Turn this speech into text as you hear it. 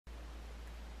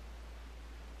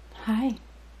Hi,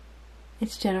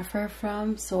 it's Jennifer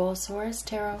from Soul Source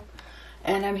Tarot,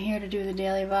 and I'm here to do the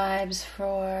daily vibes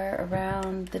for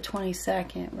around the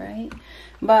 22nd, right?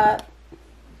 But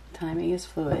timing is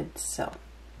fluid, so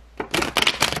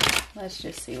let's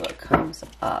just see what comes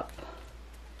up.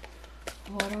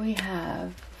 What do we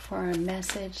have for a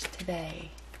message today?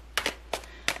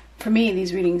 For me,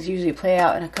 these readings usually play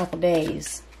out in a couple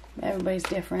days. Everybody's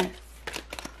different.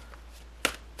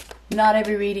 Not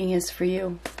every reading is for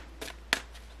you.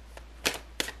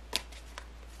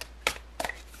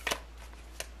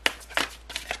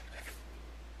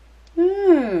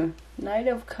 Knight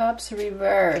of Cups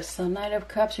reverse. So Knight of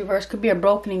Cups reverse could be a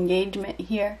broken engagement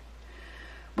here.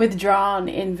 Withdrawn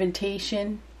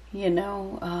invitation, you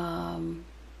know.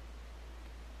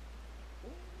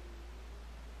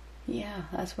 Yeah,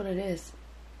 that's what it is.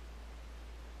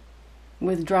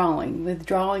 Withdrawing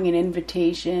an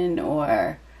invitation,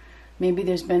 or maybe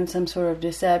there's been some sort of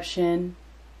deception.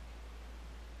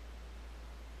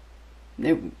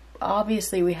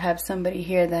 Obviously, we have somebody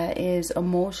here that is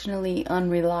emotionally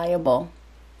unreliable.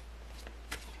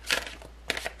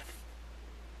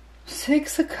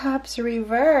 Six of Cups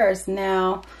reverse.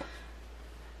 Now,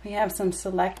 we have some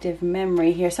selective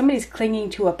memory here. Somebody's clinging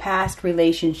to a past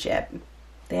relationship.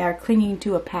 They are clinging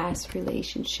to a past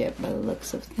relationship by the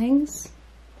looks of things.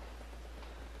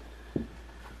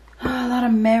 A lot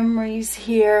of memories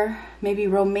here. Maybe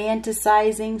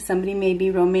romanticizing. Somebody may be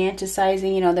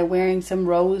romanticizing. You know, they're wearing some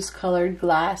rose-colored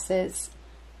glasses.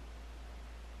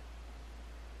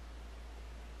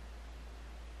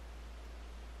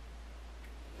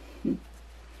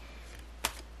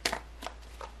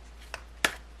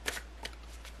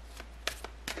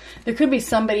 There could be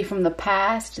somebody from the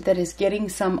past that is getting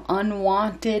some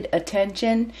unwanted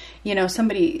attention. You know,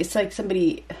 somebody, it's like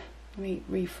somebody, let me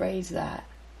rephrase that,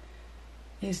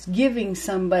 is giving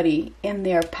somebody in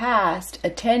their past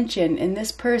attention, and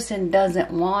this person doesn't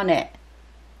want it.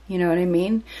 You know what I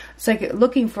mean? It's like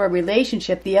looking for a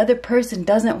relationship. The other person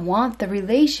doesn't want the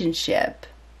relationship.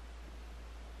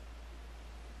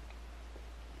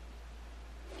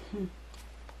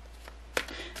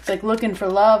 It's like looking for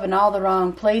love in all the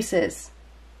wrong places.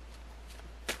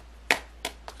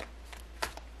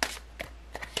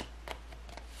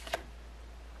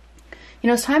 You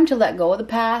know, it's time to let go of the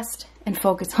past and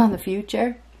focus on the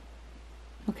future.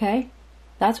 Okay?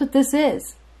 That's what this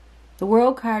is. The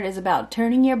World card is about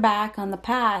turning your back on the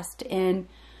past, and,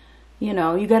 you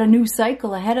know, you got a new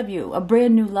cycle ahead of you, a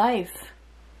brand new life.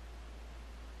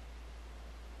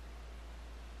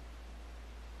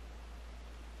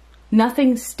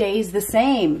 Nothing stays the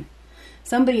same.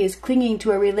 Somebody is clinging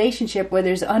to a relationship where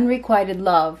there's unrequited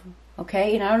love.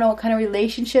 Okay? And I don't know what kind of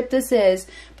relationship this is,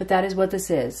 but that is what this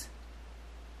is.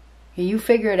 You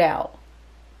figure it out.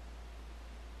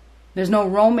 There's no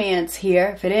romance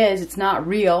here. If it is, it's not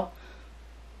real.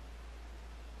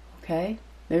 Okay?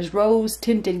 There's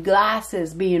rose-tinted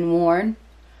glasses being worn.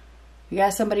 You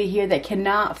got somebody here that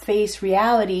cannot face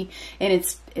reality, and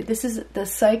the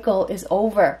cycle is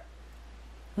over.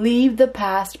 Leave the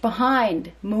past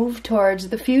behind. Move towards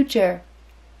the future.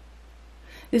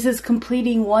 This is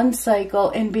completing one cycle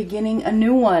and beginning a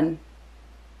new one.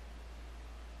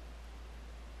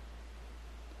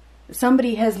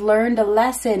 Somebody has learned a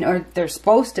lesson, or they're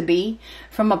supposed to be,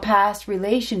 from a past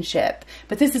relationship.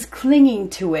 But this is clinging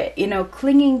to it, you know,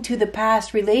 clinging to the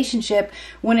past relationship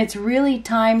when it's really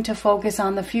time to focus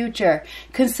on the future.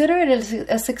 Consider it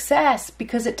a success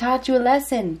because it taught you a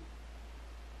lesson.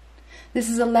 This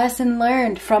is a lesson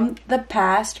learned from the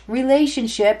past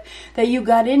relationship that you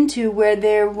got into, where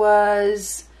there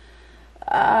was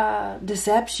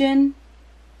deception,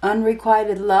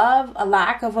 unrequited love, a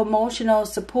lack of emotional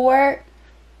support.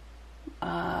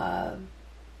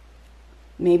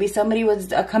 Maybe somebody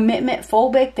was a commitment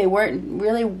phobic. They weren't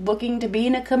really looking to be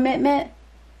in a commitment.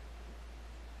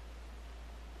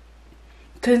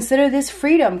 Consider this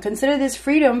freedom. Consider this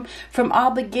freedom from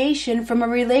obligation from a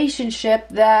relationship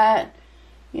that,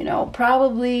 you know,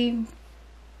 probably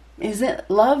isn't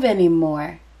love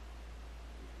anymore.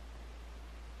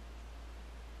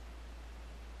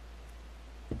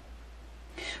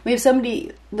 We have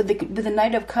somebody with the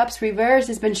Knight of Cups reverse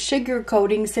has been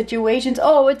sugarcoating situations.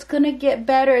 Oh, it's going to get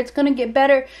better. It's going to get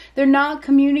better. They're not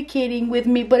communicating with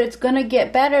me, but it's going to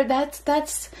get better.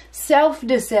 That's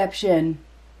self-deception.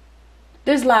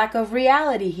 There's lack of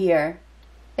reality here.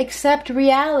 Accept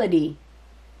reality.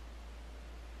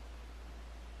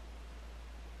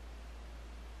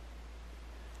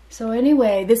 So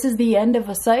anyway, this is the end of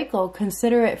a cycle.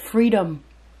 Consider it freedom.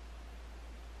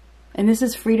 And this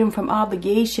is freedom from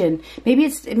obligation.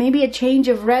 Maybe a change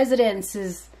of residence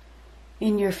is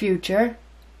in your future.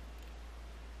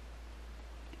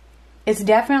 It's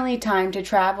definitely time to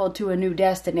travel to a new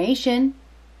destination.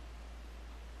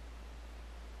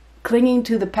 Clinging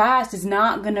to the past is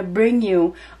not going to bring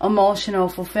you emotional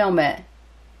fulfillment.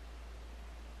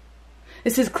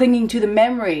 This is clinging to the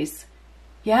memories.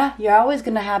 Yeah, you're always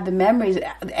going to have the memories.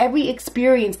 Every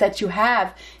experience that you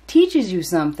have teaches you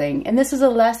something. And this is a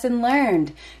lesson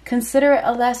learned. Consider it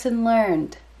a lesson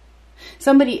learned.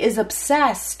 Somebody is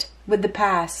obsessed with the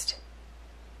past.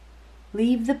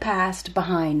 Leave the past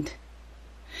behind.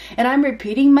 And I'm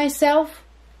repeating myself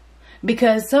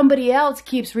because somebody else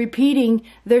keeps repeating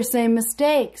their same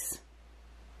mistakes.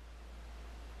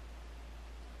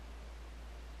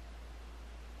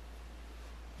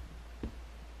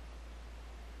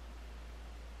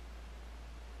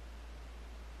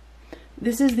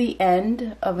 This is the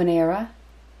end of an era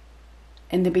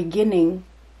and the beginning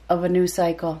of a new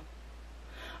cycle.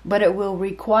 But it will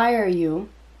require you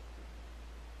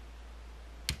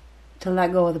to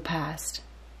let go of the past.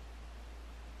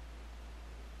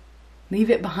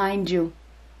 Leave it behind you.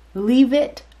 Leave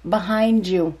it behind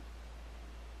you.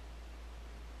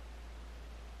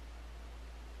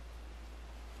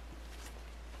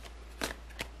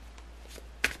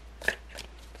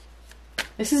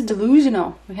 This is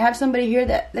delusional. We have somebody here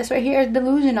that this right here is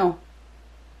delusional.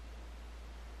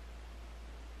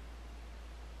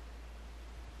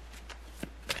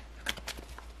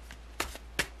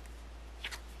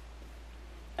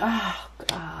 Oh,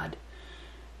 God.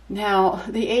 Now,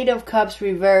 the Eight of Cups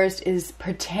reversed is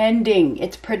pretending.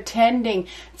 It's pretending.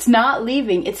 It's not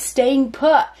leaving. It's staying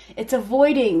put. It's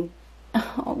avoiding.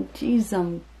 Oh,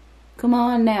 jeez. Come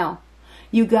on now.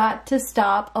 You got to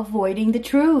stop avoiding the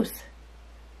truth.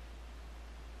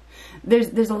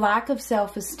 There's a lack of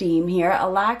self-esteem here, a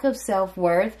lack of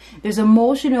self-worth. There's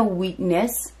emotional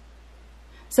weakness.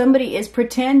 Somebody is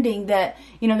pretending that,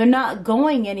 they're not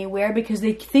going anywhere because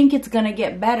they think it's going to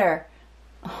get better.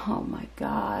 Oh my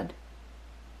God.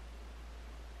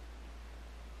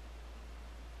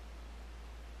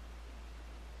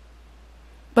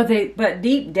 But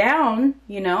deep down,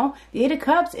 the Eight of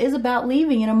Cups is about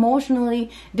leaving an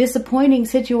emotionally disappointing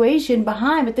situation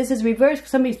behind. But this is reversed.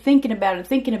 Somebody's thinking about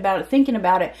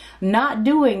it, not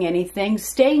doing anything,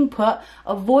 staying put,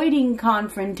 avoiding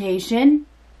confrontation,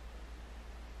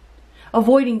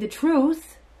 avoiding the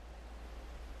truth,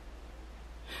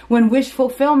 when wish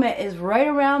fulfillment is right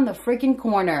around the freaking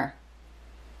corner.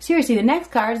 Seriously, the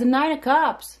next card is the Nine of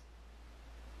Cups.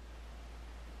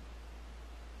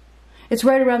 It's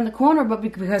right around the corner, but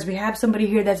because we have somebody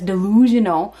here that's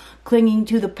delusional, clinging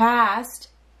to the past,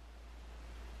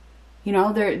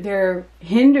 they're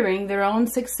hindering their own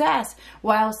success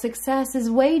while success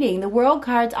is waiting. The World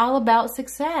card's all about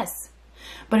success.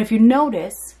 But if you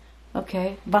notice,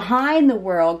 okay, behind the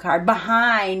World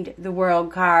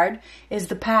card is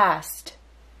the past.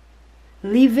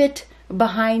 Leave it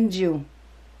behind you.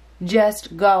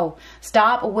 Just go.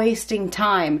 Stop wasting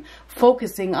time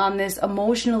focusing on this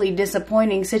emotionally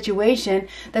disappointing situation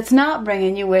that's not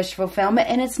bringing you wish fulfillment,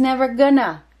 and it's never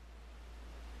gonna.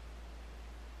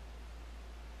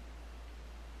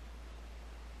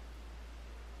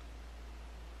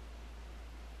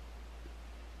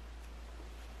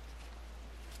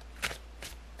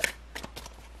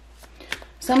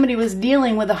 Somebody was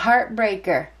dealing with a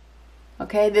heartbreaker.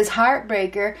 Okay, this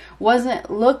heartbreaker wasn't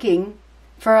looking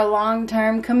for a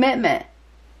long-term commitment.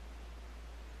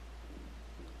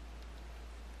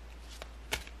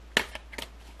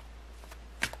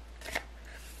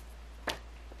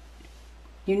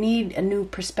 You need a new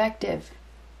perspective.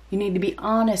 You need to be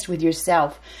honest with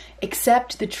yourself.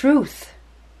 Accept the truth.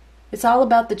 It's all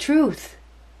about the truth.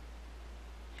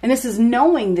 And this is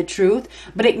knowing the truth,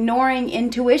 but ignoring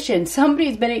intuition.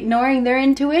 Somebody's been ignoring their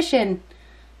intuition.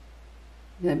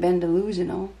 They've been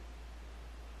delusional.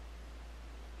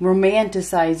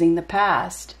 Romanticizing the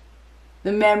past.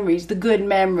 The memories, the good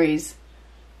memories.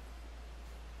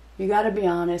 You got to be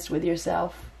honest with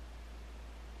yourself.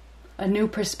 A new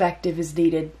perspective is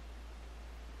needed.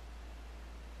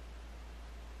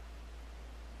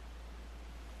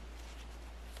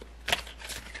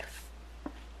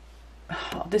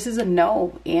 Oh, this is a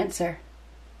no answer.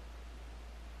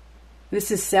 This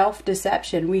is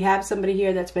self-deception. We have somebody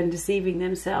here that's been deceiving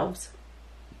themselves.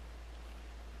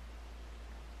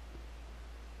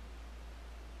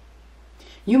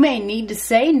 You may need to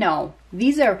say no.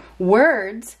 These are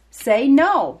words. Say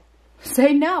no.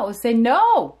 Say no. Say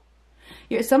no.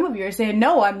 Some of you are saying,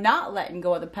 no, I'm not letting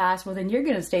go of the past. Well, then you're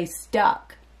going to stay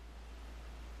stuck.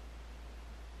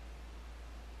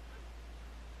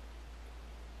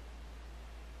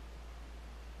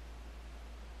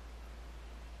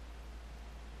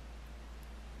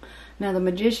 Now, the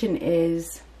Magician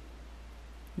is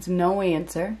It's no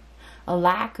answer. A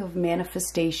lack of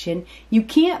manifestation. You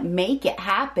can't make it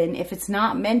happen if it's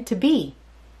not meant to be.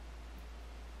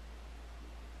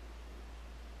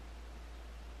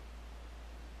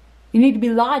 You need to be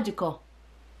logical.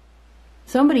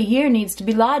 Somebody here needs to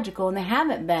be logical, and they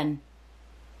haven't been.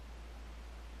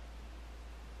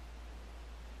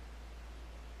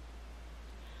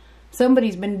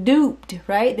 Somebody's been duped,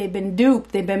 right? They've been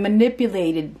duped. They've been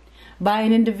manipulated by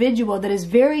an individual that is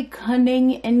very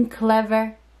cunning and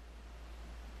clever.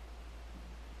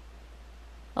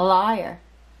 A liar.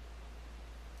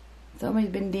 Somebody's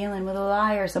been dealing with a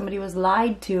liar. Somebody was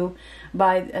lied to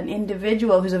by an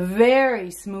individual who's a very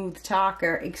smooth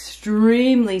talker,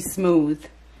 extremely smooth,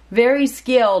 very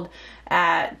skilled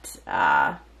at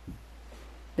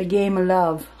the game of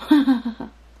love.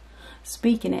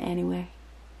 Speaking it anyway.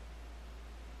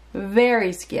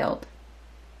 Very skilled.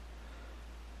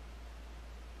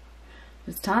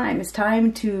 It's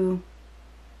time to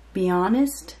be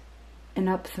honest and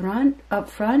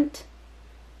upfront.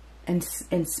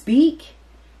 And speak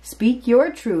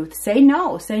your truth. Say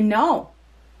no.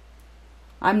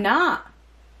 I'm not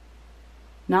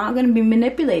going to be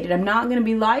manipulated. I'm not going to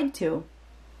be lied to.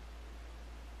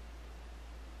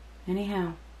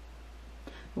 Anyhow,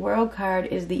 the World card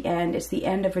is the end. It's the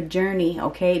end of a journey,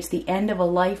 okay? It's the end of a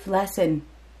life lesson.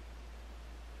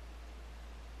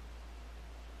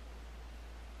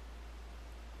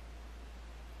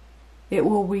 It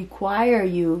will require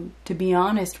you to be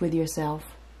honest with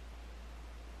yourself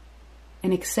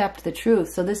and accept the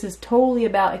truth. So this is totally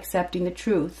about accepting the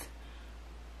truth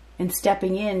and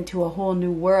stepping into a whole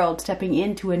new world, stepping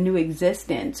into a new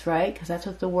existence, right? Because that's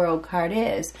what the World card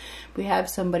is. We have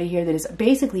somebody here that is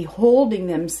basically holding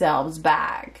themselves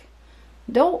back.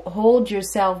 Don't hold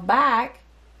yourself back.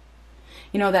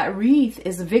 You know, that wreath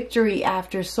is victory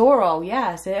after sorrow.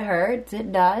 Yes, it hurts.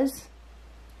 It does.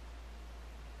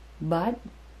 But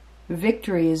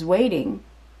victory is waiting.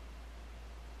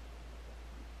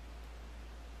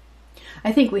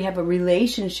 I think we have a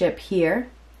relationship here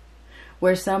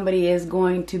where somebody is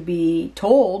going to be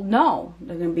told no.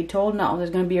 They're going to be told no.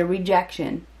 There's going to be a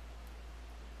rejection.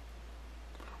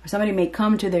 Or somebody may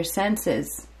come to their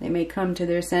senses. They may come to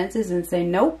their senses and say,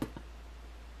 nope,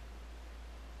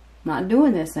 not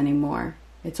doing this anymore.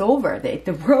 It's over.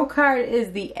 The World card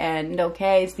is the end,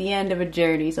 okay? It's the end of a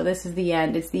journey. So this is the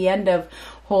end. It's the end of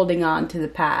holding on to the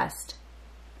past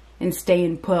and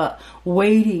staying put,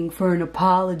 waiting for an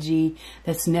apology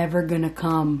that's never going to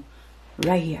come.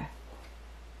 Right here.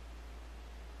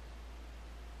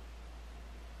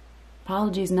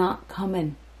 Apology's not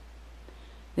coming.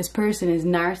 This person is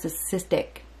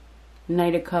narcissistic.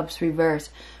 Knight of Cups reverse.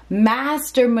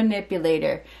 Master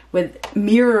manipulator with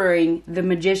mirroring the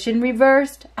Magician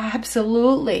reversed.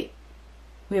 Absolutely.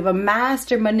 We have a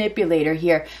master manipulator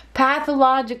here.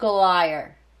 Pathological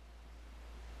liar.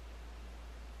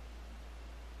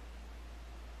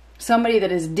 Somebody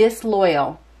that is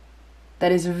disloyal.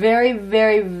 That is very,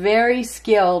 very, very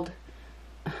skilled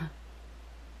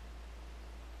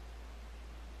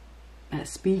at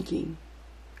speaking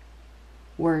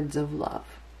words of love.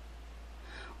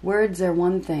 Words are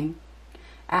one thing.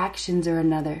 Actions are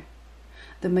another.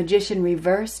 The Magician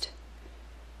reversed.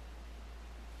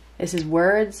 This is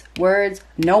words,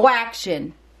 no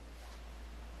action.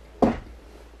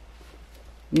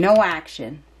 No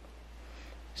action.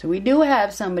 So we do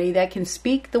have somebody that can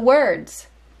speak the words,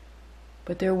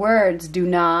 but their words do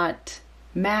not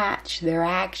match their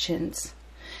actions.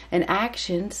 And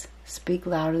actions speak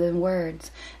louder than words.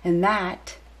 And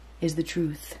that is the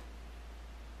truth.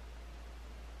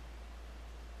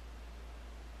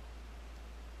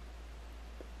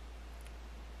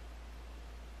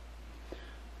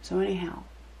 So anyhow,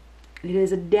 it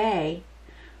is a day,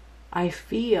 I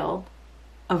feel,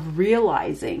 of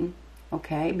realizing,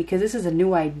 okay, because this is a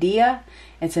new idea,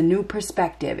 it's a new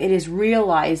perspective. It is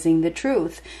realizing the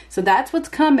truth. So that's what's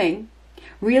coming.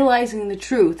 Realizing the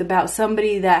truth about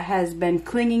somebody that has been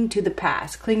clinging to the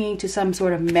past, clinging to some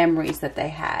sort of memories that they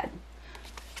had.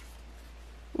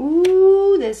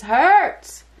 Ooh, this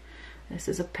hurts. This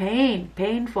is a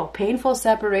painful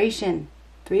separation.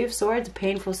 Three of Swords,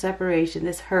 painful separation.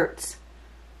 This hurts.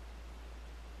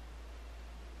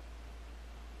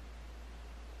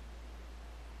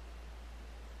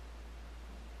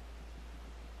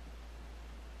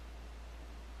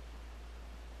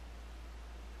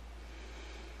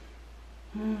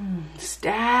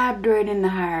 Stabbed right in the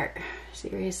heart.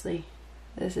 Seriously.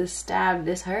 This is stabbed.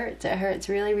 This hurts. It hurts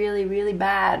really, really, really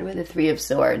bad with the Three of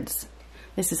Swords.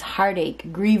 This is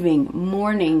heartache, grieving,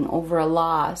 mourning over a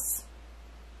loss.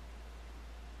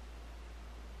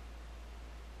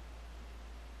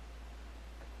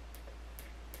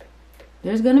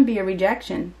 There's going to be a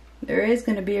rejection. There is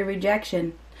going to be a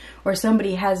rejection. Or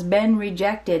somebody has been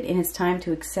rejected and it's time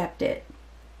to accept it.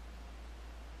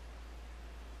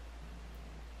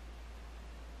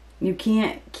 You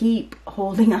can't keep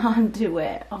holding on to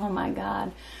it. Oh my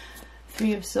God.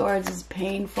 Three of Swords is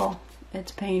painful.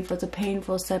 It's painful. It's a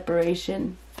painful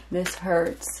separation. This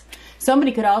hurts.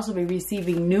 Somebody could also be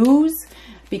receiving news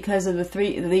because of the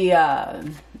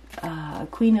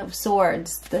Queen of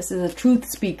Swords. This is a truth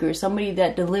speaker. Somebody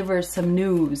that delivers some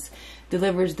news.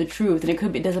 Delivers the truth. And it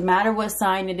could be, it doesn't matter what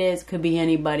sign it is. It could be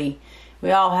anybody.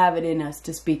 We all have it in us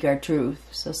to speak our truth.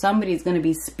 So somebody's going to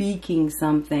be speaking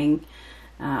something.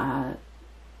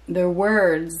 Their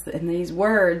words, and these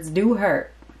words do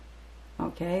hurt.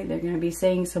 Okay, they're going to be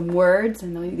saying some words,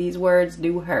 and these words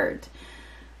do hurt.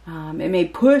 It may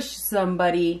push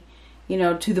somebody, you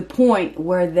know, to the point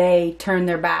where they turn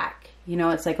their back. You know,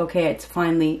 it's like, okay, it's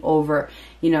finally over.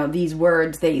 You know, these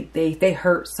words, they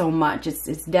hurt so much.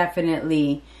 It's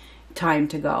definitely time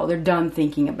to go. They're done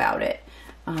thinking about it.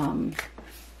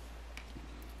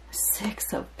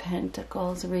 Six of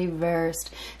Pentacles reversed.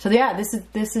 So yeah,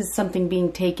 this is something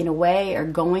being taken away or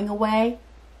going away.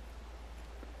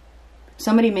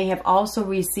 Somebody may have also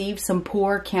received some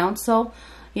poor counsel,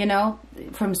 you know,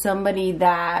 from somebody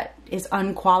that is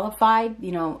unqualified,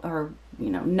 you know, or, you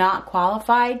know, not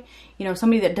qualified. You know,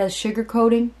 somebody that does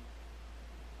sugarcoating.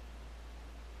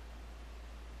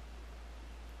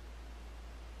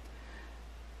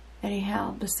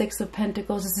 Anyhow, the Six of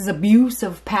Pentacles, this is abuse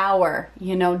of power,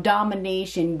 you know,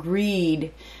 domination,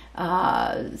 greed.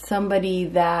 Somebody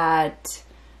that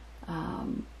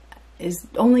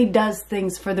only does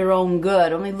things for their own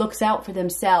good, only looks out for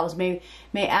themselves, may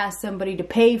ask somebody to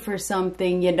pay for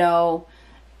something, you know,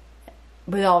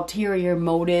 with ulterior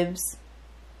motives.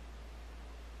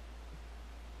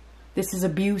 This is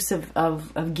abuse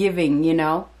of giving, you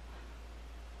know.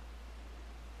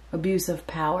 Abuse of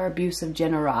power, abuse of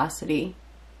generosity.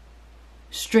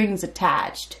 Strings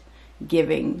attached,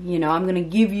 giving. You know, I'm going to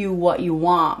give you what you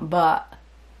want, but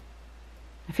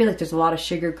I feel like there's a lot of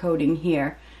sugarcoating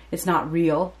here. It's not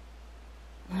real.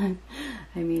 I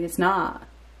mean, it's not.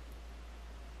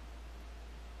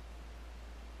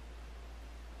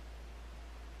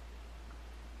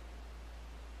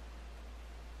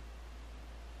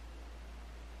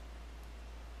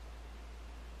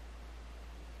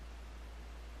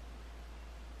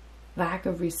 Lack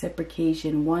of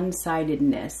reciprocation,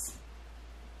 one-sidedness.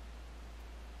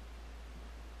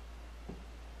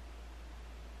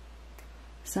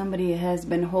 Somebody has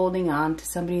been holding on to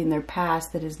somebody in their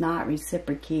past that is not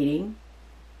reciprocating.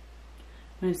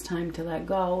 When it's time to let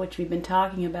go, which we've been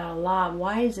talking about a lot.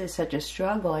 Why is this such a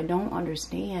struggle? I don't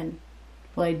understand.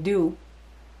 Well, I do.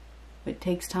 It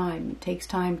takes time. It takes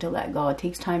time to let go. It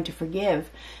takes time to forgive.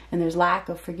 And there's lack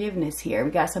of forgiveness here. We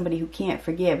got somebody who can't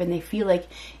forgive. And they feel like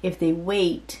if they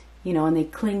wait, you know, and they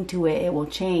cling to it, it will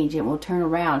change. It will turn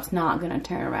around. It's not going to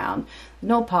turn around.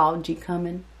 No apology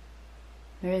coming.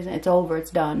 There isn't. It's over.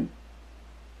 It's done.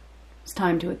 It's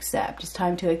time to accept. It's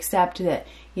time to accept that,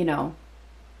 you know,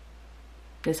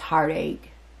 this heartache.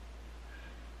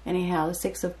 Anyhow, the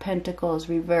Six of Pentacles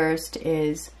reversed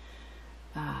is...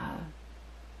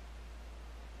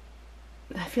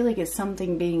 I feel like it's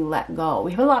something being let go.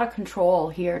 We have a lot of control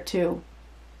here too.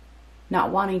 Not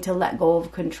wanting to let go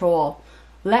of control.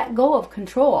 Let go of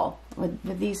control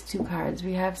with these two cards.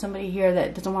 We have somebody here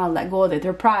that doesn't want to let go of it.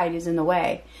 Their pride is in the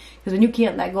way. Because when you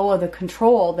can't let go of the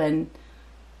control, then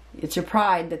it's your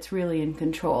pride that's really in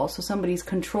control. So somebody's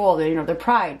control, you know, their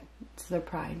pride. It's their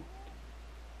pride.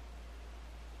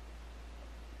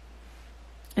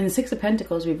 And the Six of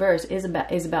Pentacles reverse is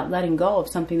about letting go of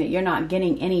something that you're not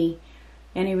getting any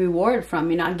reward from.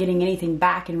 You're not getting anything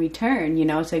back in return. You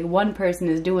know, it's like one person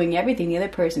is doing everything, the other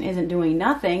person isn't doing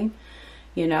nothing,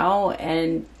 you know,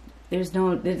 and there's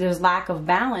lack of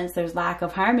balance, there's lack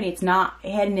of harmony. It's not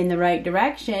heading in the right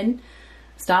direction.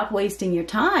 Stop wasting your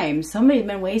time. Somebody's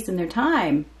been wasting their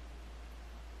time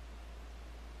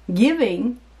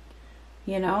giving,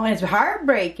 you know, and it's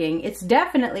heartbreaking. It's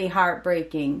definitely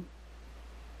heartbreaking.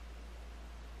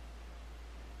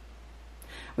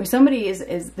 Where somebody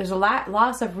there's a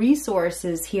loss of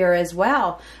resources here as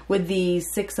well with the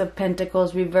Six of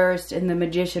Pentacles reversed and the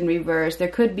Magician reversed. There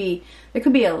could be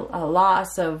a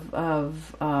loss of well,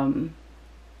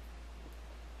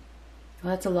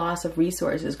 that's a loss of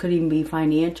resources. Could even be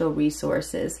financial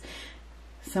resources.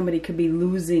 Somebody could be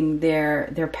losing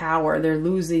their power. They're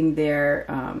losing their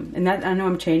and that, I know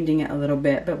I'm changing it a little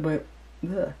bit, but with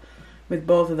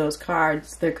both of those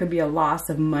cards, there could be a loss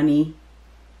of money.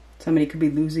 Somebody could be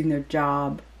losing their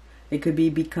job. They could be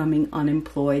becoming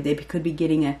unemployed. They could be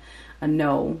getting a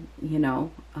no, you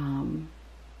know.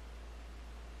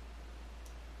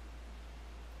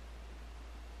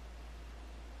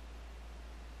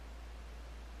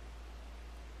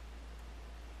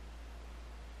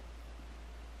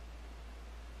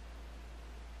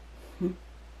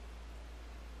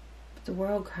 But the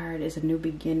World card is a new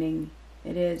beginning.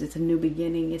 It is. It's a new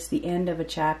beginning. It's the end of a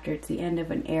chapter. It's the end of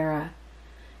an era.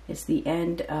 It's the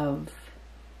end of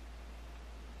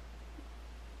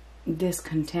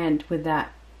discontent with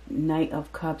that Knight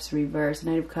of Cups reverse.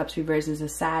 Knight of Cups reverse is a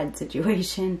sad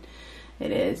situation.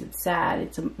 It is. It's sad.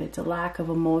 It's a lack of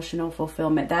emotional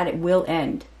fulfillment. That it will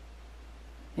end.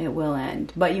 It will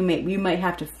end. But you might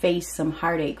have to face some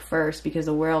heartache first, because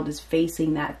the world is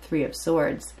facing that Three of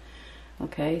Swords.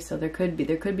 Okay, so there could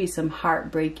be some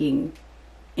heartbreaking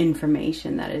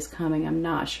information that is coming. I'm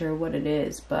not sure what it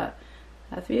is, but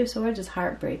that Three of Swords is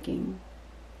heartbreaking.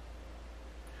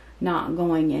 Not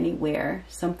going anywhere.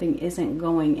 Something isn't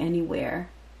going anywhere.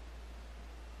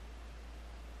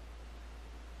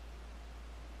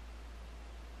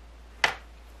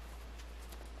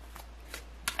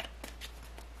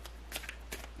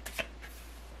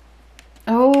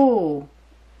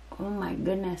 Oh my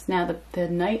goodness. Now the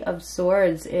Knight of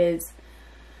Swords is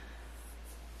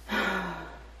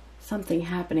something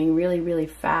happening really, really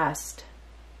fast.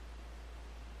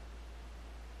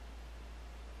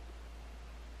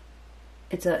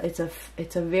 It's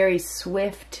a very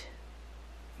swift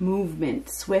movement,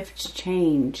 swift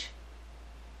change.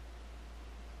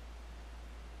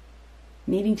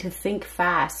 Needing to think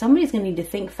fast. Somebody's going to need to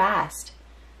think fast.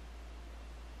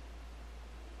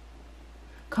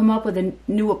 Come up with a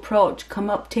new approach.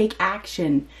 Take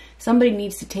action. Somebody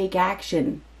needs to take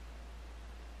action.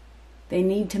 They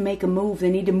need to make a move. They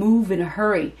need to move in a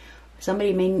hurry.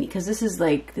 Somebody may, because this is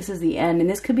the end, and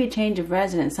this could be a change of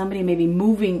residence. Somebody may be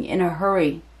moving in a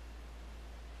hurry.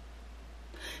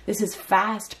 This is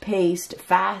fast-paced,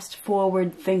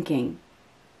 fast-forward thinking.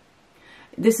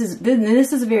 This is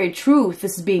the very truth.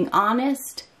 This is being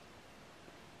honest.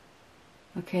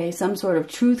 Okay, some sort of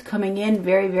truth coming in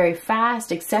very, very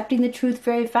fast, accepting the truth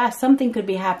very fast. Something could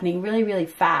be happening really, really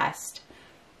fast.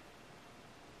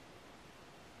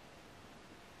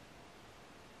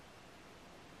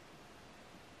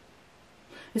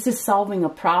 This is solving a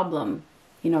problem.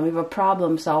 You know, we have a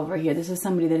problem solver here. This is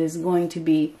somebody that is going to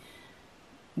be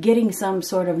getting some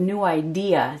sort of new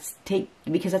idea.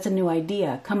 Because that's a new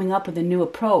idea. Coming up with a new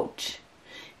approach.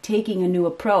 Taking a new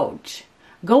approach.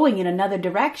 Going in another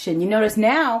direction. You notice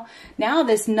now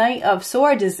this Knight of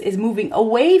Swords is moving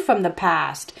away from the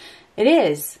past. It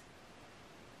is.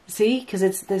 See? Because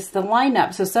it's the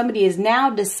lineup. So somebody is now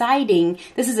deciding.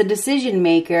 This is a decision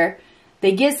maker.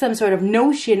 They get some sort of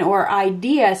notion or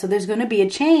idea, so there's going to be a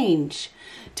change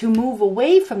to move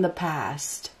away from the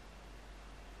past.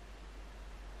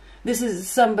 This is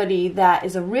somebody that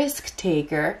is a risk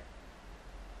taker.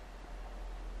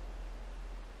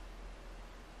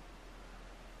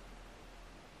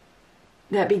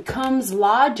 That becomes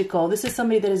logical. This is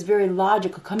somebody that is very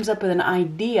logical, comes up with an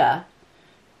idea.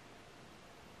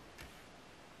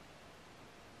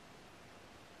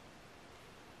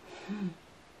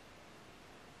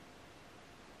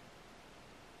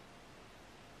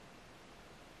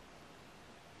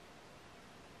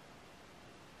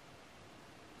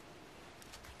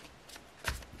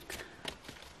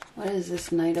 What is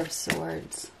this Knight of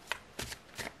Swords?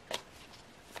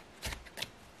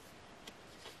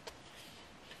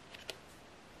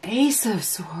 Ace of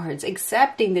Swords.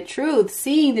 Accepting the truth.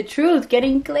 Seeing the truth.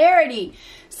 Getting clarity.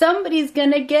 Somebody's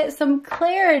going to get some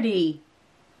clarity.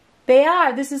 They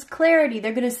are. This is clarity.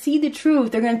 They're going to see the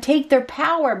truth. They're going to take their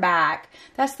power back.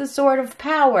 That's the Sword of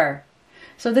Power.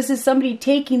 So this is somebody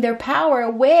taking their power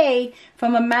away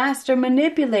from a master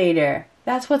manipulator.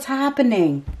 That's what's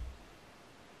happening.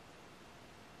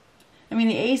 I mean,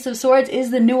 the Ace of Swords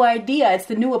is the new idea. It's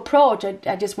the new approach.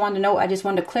 I just wanted to know. I just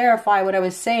wanted to clarify what I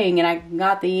was saying, and I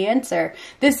got the answer.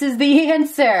 This is the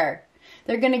answer.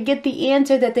 They're going to get the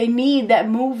answer that they need that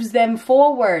moves them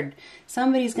forward.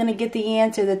 Somebody's going to get the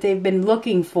answer that they've been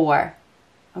looking for.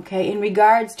 Okay, in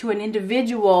regards to an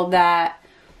individual that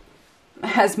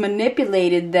has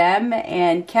manipulated them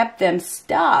and kept them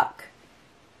stuck.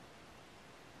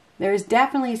 There's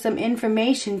definitely some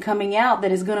information coming out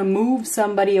that is going to move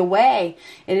somebody away.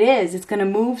 It is. It's going to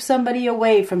move somebody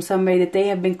away from somebody that they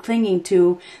have been clinging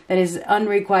to that is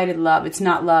unrequited love. It's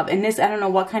not love. And this, I don't know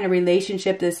what kind of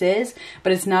relationship this is,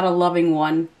 but it's not a loving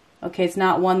one. Okay, it's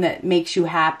not one that makes you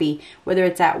happy, whether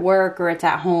it's at work or it's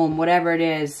at home, whatever it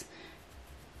is.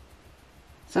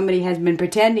 Somebody has been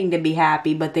pretending to be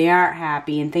happy, but they aren't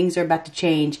happy, and things are about to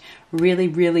change really,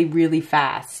 really, really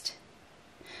fast.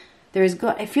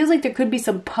 It feels like there could be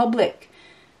some public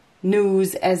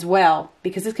news as well,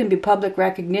 because this can be public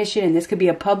recognition and this could be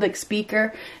a public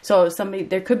speaker. So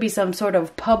there could be some sort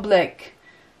of public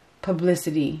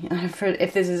publicity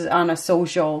if this is on a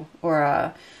social or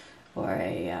a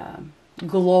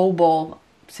global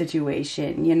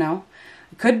situation, you know.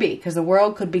 It could be, because the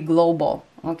world could be global.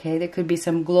 Okay, there could be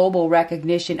some global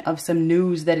recognition of some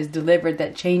news that is delivered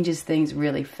that changes things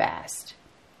really fast.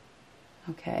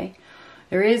 Okay,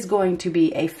 there is going to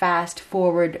be a fast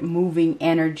forward moving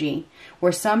energy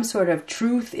where some sort of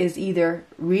truth is either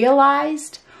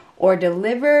realized or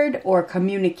delivered or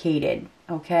communicated.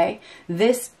 Okay,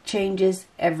 this changes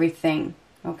everything.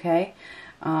 Okay,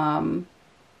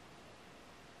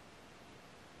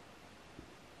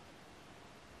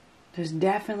 there's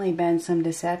definitely been some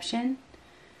deception,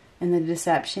 and the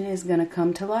deception is going to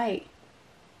come to light.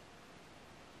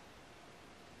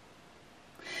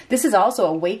 This is also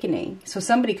awakening. So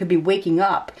somebody could be waking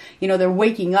up. You know, they're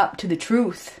waking up to the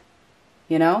truth.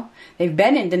 You know, they've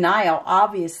been in denial,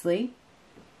 obviously.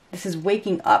 This is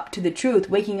waking up to the truth,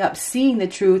 waking up, seeing the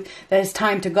truth, that it's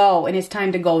time to go, and it's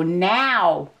time to go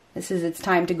now. It's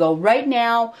time to go right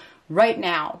now, right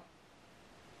now.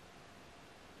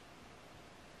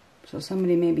 So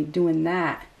somebody may be doing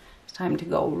that. It's time to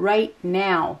go right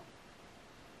now.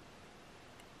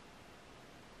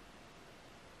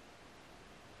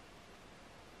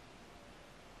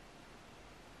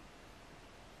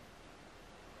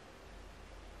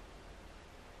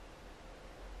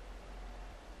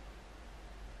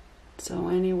 So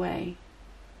anyway,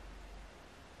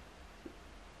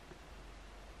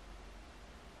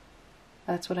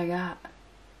 that's what I got.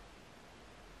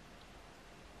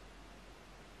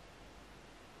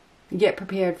 Get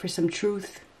prepared for some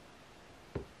truth.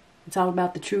 It's all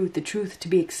about the truth to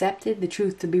be accepted, the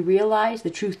truth to be realized, the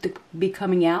truth to be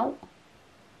coming out,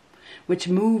 which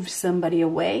moves somebody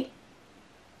away.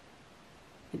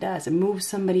 It does. It moves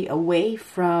somebody away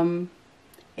from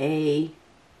a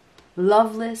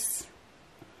loveless,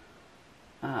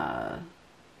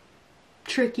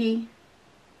 tricky,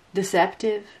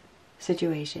 deceptive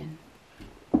situation.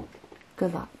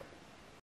 Good luck.